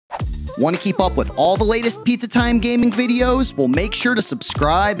Want to keep up with all the latest Pizza Time gaming videos? Well, make sure to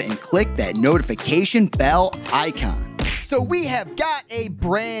subscribe and click that notification bell icon. So we have got a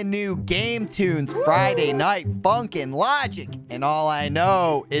brand new GameToons Friday Night Funkin Logic, and all I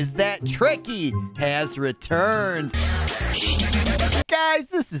know is that Tricky has returned. Guys,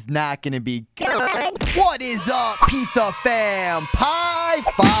 this is not gonna be good. What is up, Pizza Fam? Pie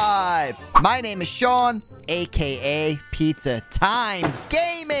 5. My name is Sean, aka Pizza Time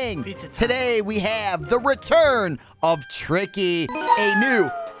Gaming. Today we have the return of Tricky, a new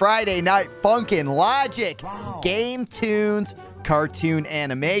Friday Night Funkin Logic, GameToons, cartoon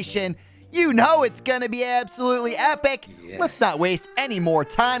animation. You know it's gonna be absolutely epic. Yes. Let's not waste any more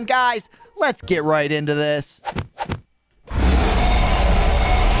time, guys. Let's get right into this.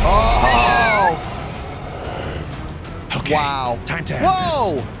 Oh! Okay, wow. Time to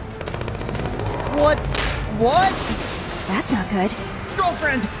have this. What? That's not good.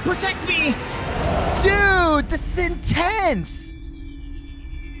 Girlfriend, protect me! Dude, this is intense.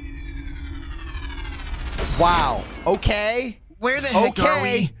 Wow. Okay. Where the heck are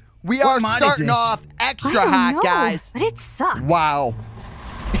we? We are starting off extra hot, guys. But it sucks. Wow.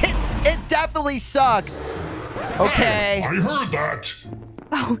 It definitely sucks. Okay. Hey, I heard that.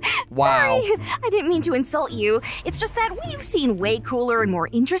 Oh, wow. Sorry. I didn't mean to insult you. It's just that we've seen way cooler and more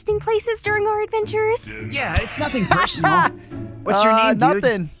interesting places during our adventures. Yeah, it's nothing personal. What's your name, dude?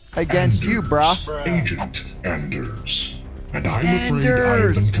 Nothing against you, brah. Agent Anders. And I'm afraid I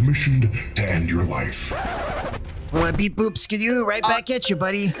have been commissioned to end your life. Well, beep boop skidoo, right back at you,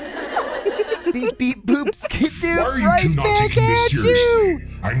 buddy. Beep beep boop skidoo, Why are you two not taking this seriously?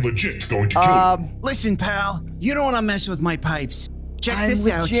 I'm legit going to kill you. Listen, pal, you don't want to mess with my pipes. Check this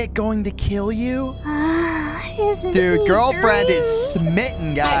out. I'm legit going to kill you? Isn't Dude, he girlfriend dreamy? is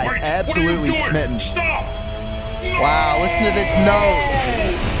smitten, guys. Wait, absolutely what are you doing? smitten. Stop! No! Wow, listen to this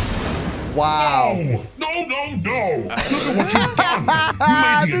note. Wow. No. Look at what you've done. You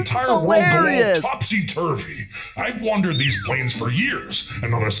made the entire world go all topsy-turvy. I've wandered these plains for years,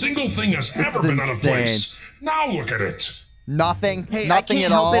 and not a single thing has ever been out of place. Now look at it. Nothing. Hey, Nothing I can't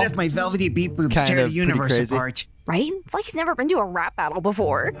at help all. it if my velvety beep boops tear the universe apart. Right? It's like he's never been to a rap battle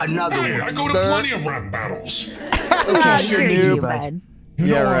before. Hey, I go to plenty of rap battles. Okay, sure you you do, do, bud. You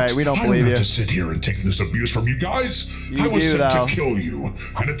know right. what? We don't I believe have you. to sit here and take this abuse from you guys. You I was do, sent though. to kill you,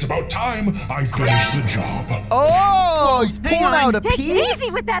 and it's about time I finish the job. Oh, he's pulling out a Take it piece?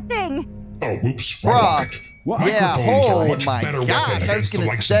 easy with that thing. Oh, whoops. Bruh. Yeah, Microphones are a oh much my better gosh, weapon I was against the gonna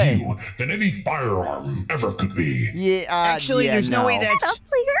likes say. of you than any firearm ever could be. Yeah, Actually, yeah, there's no way that's...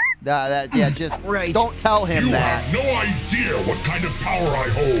 yeah, just Right. don't tell him You that. have no idea what kind of power I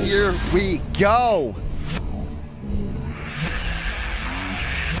hold. Here we go.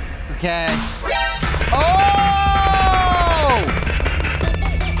 Okay. Oh!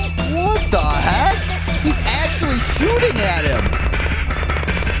 What the heck? He's actually shooting at him.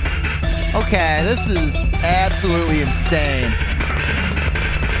 Okay, this is absolutely insane.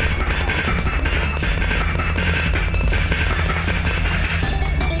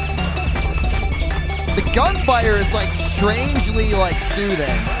 The gunfire is like strangely like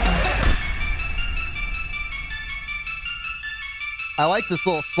soothing. I like this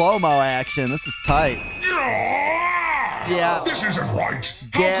little slow-mo action. This is tight. Yeah. This isn't right.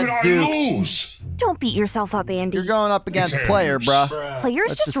 How Gadzooks. could I lose? Don't beat yourself up, Andy. You're going up against It's player, Anders. bruh. Player's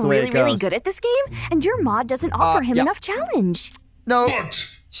That's just just the way it really goes. good at this game, and your mod doesn't offer him yeah. enough challenge. No. But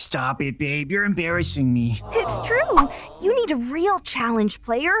Stop it, babe. You're embarrassing me. It's true. You need a real challenge,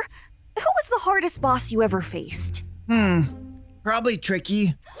 player. Who was the hardest boss you ever faced? Probably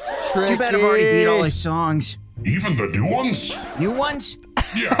Tricky. Tricky. Too bad I've already beat all his songs. even the new ones? New ones?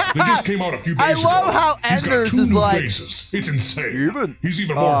 Yeah, they just came out a few days I ago. love how He's got Anders 2 is new like- faces. It's insane. Even- He's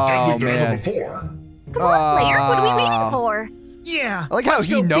even more Oh, deadly than man. ever before. Come on, player. What are we waiting for? Yeah. I like how let's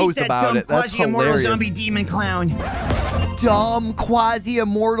he go knows beat that about dumb it. That's quasi-immortal hilarious. zombie demon clown. Dumb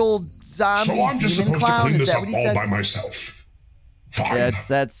quasi-immortal zombie So I'm just demon supposed to clown? clean Is this that up what he all said? by myself. Fine.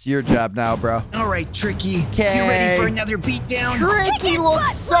 That's your job now, bro. All right, Tricky. Okay. You ready for another beatdown? Tricky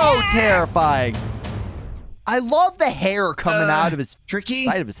looks so terrifying. I love the hair coming out of his Tricky?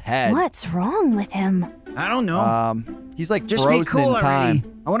 side of his head. What's wrong with him? I don't know. He's like Just frozen be cool in time. already.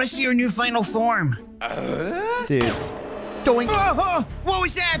 I want to see your new final form. Dude. Doink. Oh, what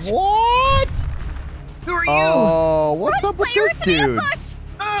was that? What? Who are you? Oh, what's up with Player, this it's an dude?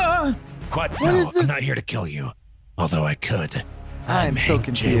 ambush! But What no, is this? I'm not here to kill you. Although I could. I'm so Hank J.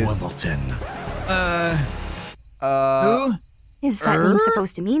 confused. Wimbledon. Who? Is that name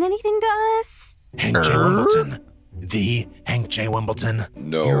supposed to mean anything to us? Hank J. Wimbledon. The Hank J. Wimbledon.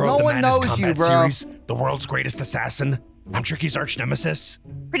 No. Hero No of the one Madness knows you, Combat bro. Series. The world's greatest assassin. I'm Tricky's arch nemesis.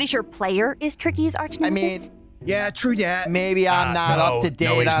 Pretty sure Player is Tricky's arch nemesis. Yeah, true that. Maybe I'm not No, up to date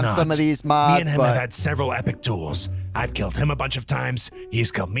he's on not. some of these mods, Me and him but have had several epic duels. I've killed him a bunch of times.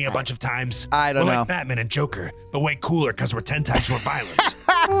 He's killed me a bunch of times. I don't we're know. like Batman and Joker, but way cooler because we're 10 times more violent.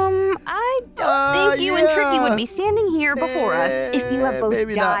 I don't think you and Tricky yeah. would be standing here before us if you have both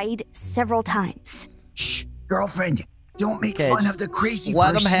maybe not. died several times. Shh, girlfriend. Don't make Okay, fun of the crazy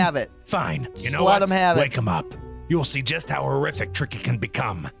let person. him have it. Fine. You Just know let what? him have it. Wake him up. You'll see just how horrific Tricky can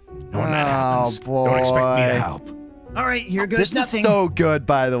become. And when that Oh, happens, boy. don't expect me to help. All right, here goes This nothing. is so good,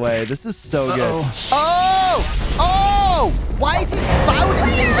 by the way. This is so good. Uh-oh. Oh! Oh! Why is he spouting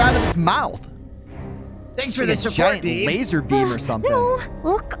things out of his mouth? Thanks for Like the a support, giant babe. laser beam or something. No,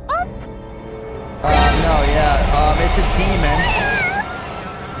 look up. No, yeah. It's a demon.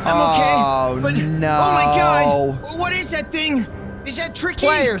 I'm okay. Oh, but, no. Oh my god. What is that thing? Is that Tricky?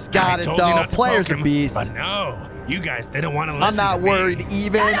 Players got I it, told you though. not to Players poke are him, beasts. But no, you guys didn't want to I'm listen not to me. worried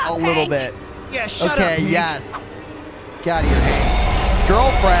even a little bit. Yeah, shut up, Okay, Hank. yes. Get out of here, Hank.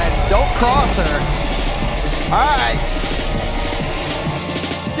 Girlfriend, don't cross her. All right.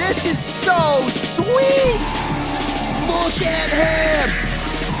 This is so sweet. Look at him.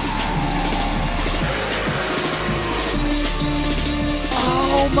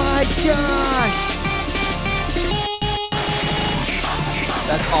 Oh my gosh.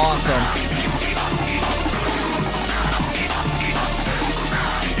 That's awesome.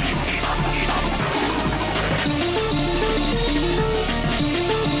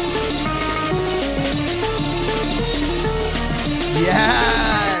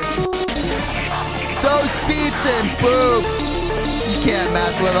 Yes! Those beats and boobs! You can't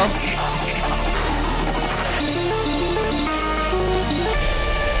mess with them.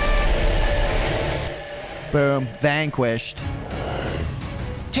 Boom. Vanquished.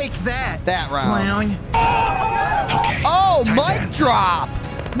 Take that. That round. Clown. Okay. Oh, time to mic end this. drop!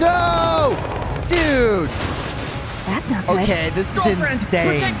 No! Dude! That's not good. Okay, this is Girlfriend,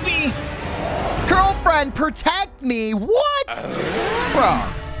 insane. protect me. Girlfriend, protect me! What? Bro.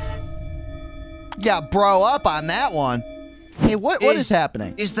 Yeah, bro up on that one. Hey, what is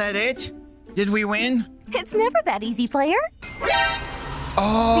happening? Is that it? Did we win? It's never that easy, Player.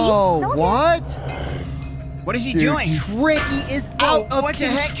 Oh, See? what? What is he Dude, doing? Tricky is Whoa, out of what the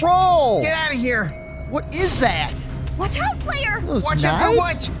heck? control. Get out of here. What is that? Watch out, Player. Those Watch out for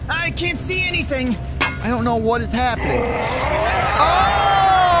knives? what? I can't see anything. I don't know what is happening. Oh,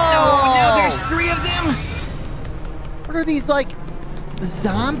 Oh! now there's 3 of them? What are these, like,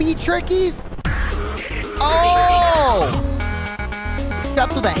 zombie trickies? Oh!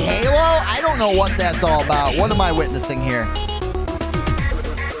 Except with a halo? I don't know what that's all about. What am I witnessing here?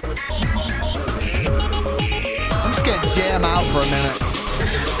 I'm just gonna jam out for a minute.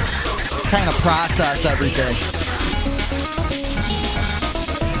 Kind of process everything.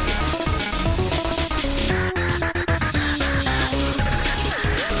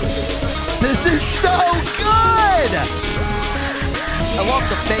 This is so good! I love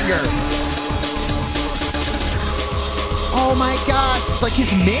the finger. Oh my gosh, it's like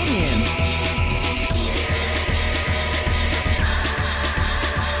his minions.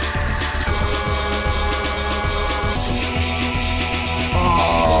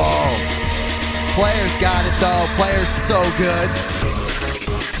 Oh. Players got it though. Players so good.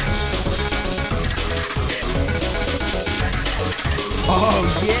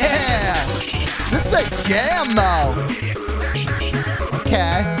 Oh yeah. This is a jam though.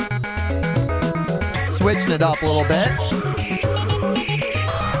 Okay. Switching it up a little bit.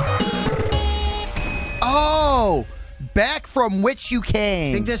 Oh, back from which you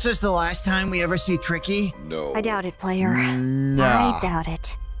came. Think this is the last time we ever see Tricky? I doubt it, Player. No. I doubt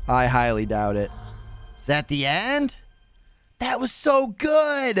it. I highly doubt it. Is that the end? That was so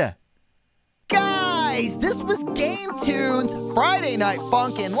good. Guys, this was GameToons Friday Night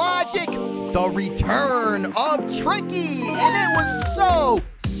Funkin Logic, the return of Tricky, and it was so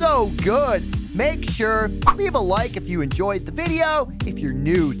good. Make sure, leave a like if you enjoyed the video. If you're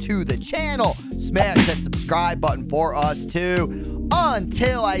new to the channel, smash that subscribe button for us too.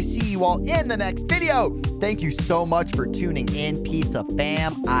 Until I see you all in the next video, thank you so much for tuning in, Pizza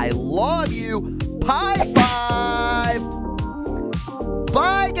Fam. I love you. High five.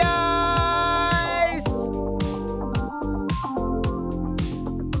 Bye, guys.